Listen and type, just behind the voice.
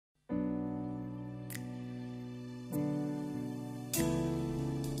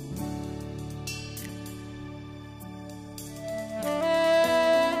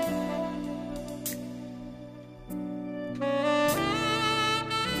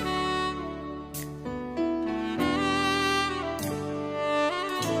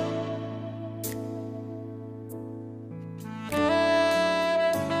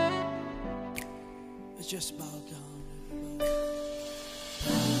just bow down.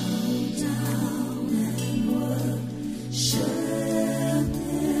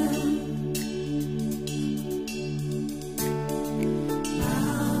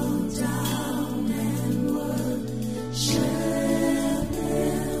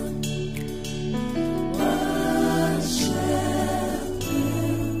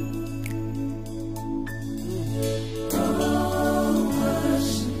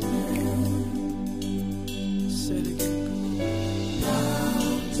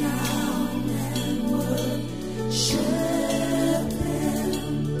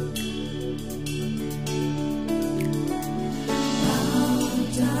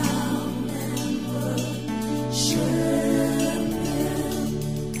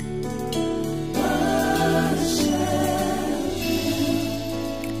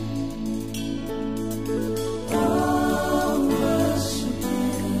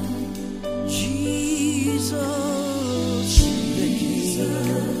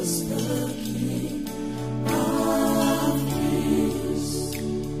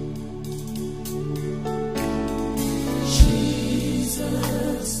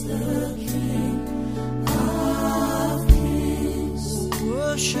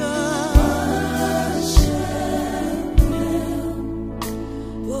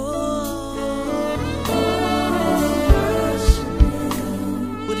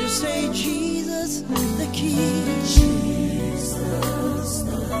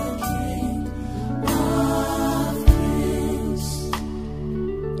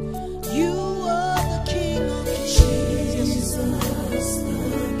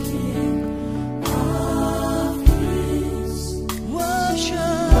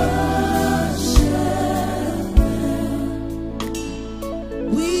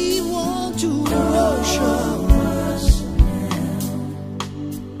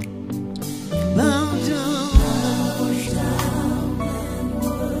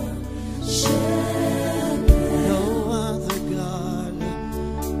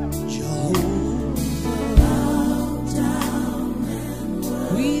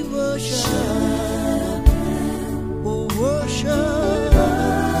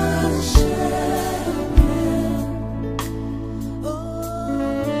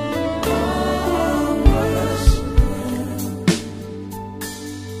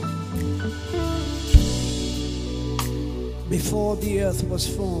 Before the earth was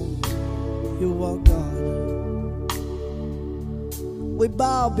formed, you are God. We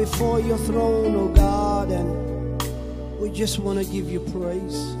bow before your throne, oh God, and we just want to give you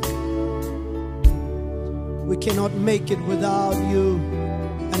praise. We cannot make it without you,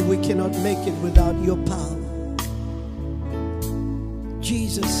 and we cannot make it without your power.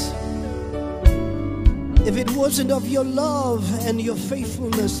 Jesus, if it wasn't of your love and your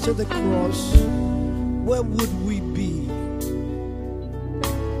faithfulness to the cross, where would we be?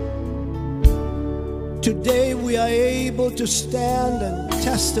 Today we are able to stand and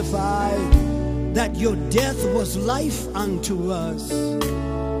testify that your death was life unto us.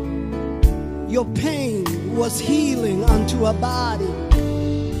 Your pain was healing unto our body.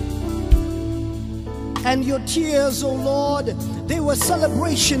 And your tears, oh Lord, they were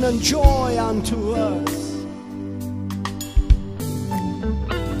celebration and joy unto us.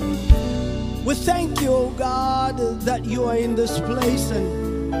 We thank you, oh God, that you are in this place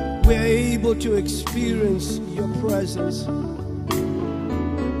and we are able to experience your presence.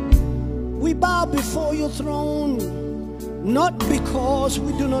 We bow before your throne, not because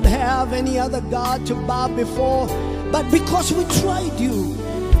we do not have any other God to bow before, but because we tried you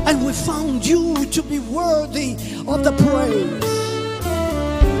and we found you to be worthy of the praise.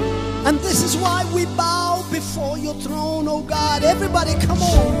 And this is why we bow before your throne, oh God. Everybody come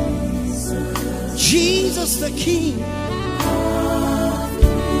on. Jesus the King.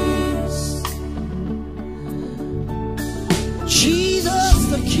 Jesus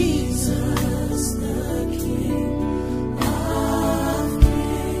the King.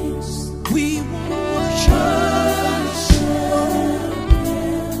 We worship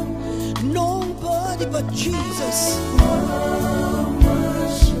nobody but Jesus.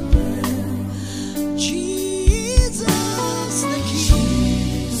 Jesus the King.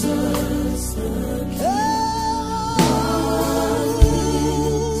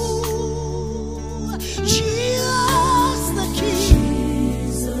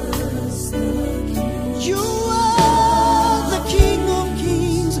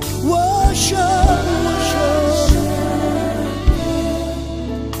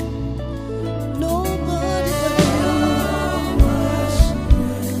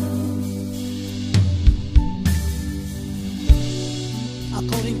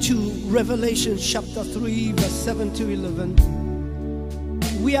 Revelation chapter 3, verse 7 to 11.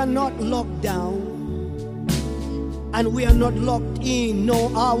 We are not locked down, and we are not locked in,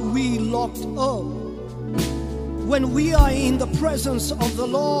 nor are we locked up. When we are in the presence of the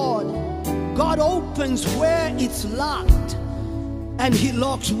Lord, God opens where it's locked, and He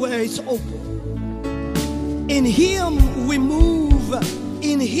locks where it's open. In Him we move,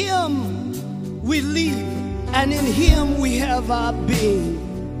 in Him we live, and in Him we have our being.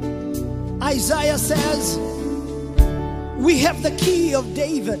 Isaiah says, we have the key of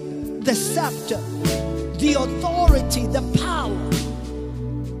David, the scepter, the authority, the power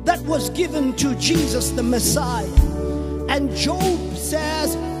that was given to Jesus the Messiah. And Job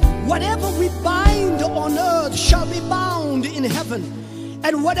says, whatever we bind on earth shall be bound in heaven,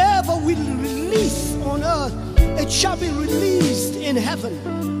 and whatever we release on earth, it shall be released in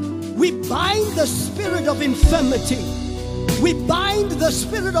heaven. We bind the spirit of infirmity. We bind the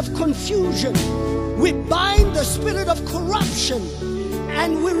spirit of confusion. We bind the spirit of corruption.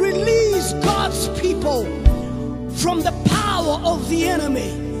 And we release God's people from the power of the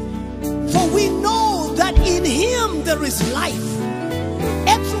enemy. For we know that in Him there is life.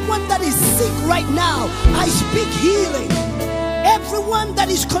 Everyone that is sick right now, I speak healing. Everyone that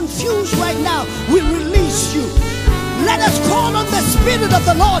is confused right now, we release you. Let us call on the Spirit of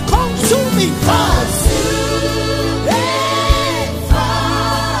the Lord. Consuming fire.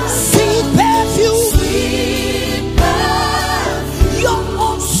 Sweet perfume. Your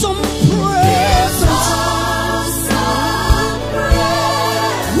awesome presence.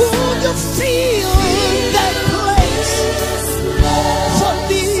 Would you feel that place? For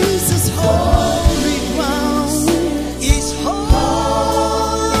this is holy ground. Is holy.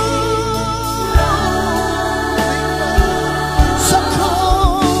 So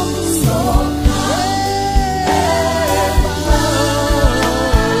come,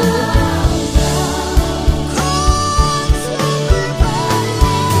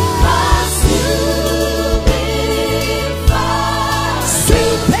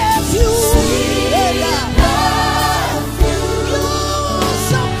 sweet perfume.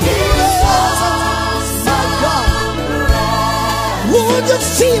 Would you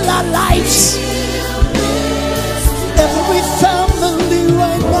feel our lives? Every family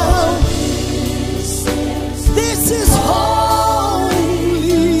right now. This is holy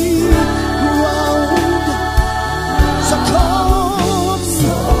ground. So come,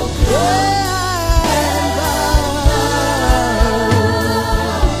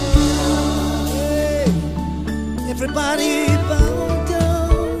 everybody bow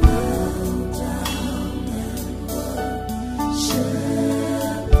down.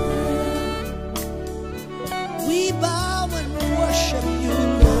 We bow and worship you,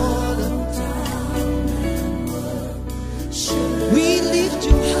 Lord. We lift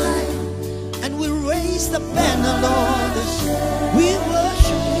you high and we raise the banner, Lord. We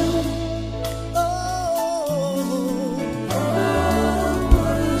worship you.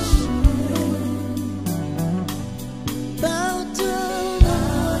 Bow down and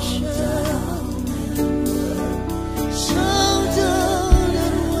worship. Bow down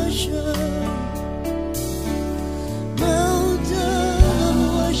and worship. Bow down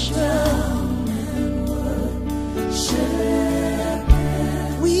and worship.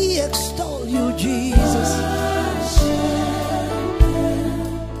 We extol you, Jesus.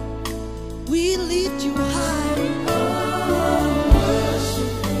 We lift you high.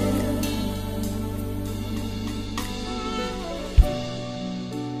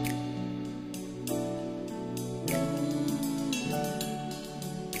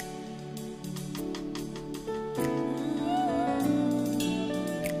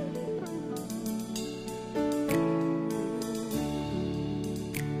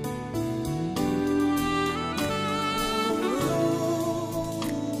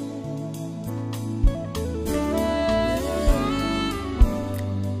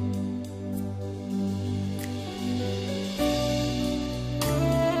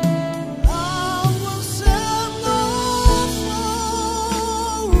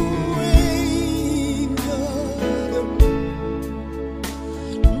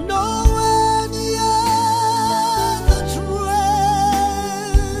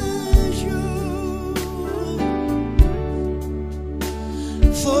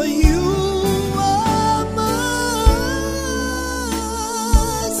 For you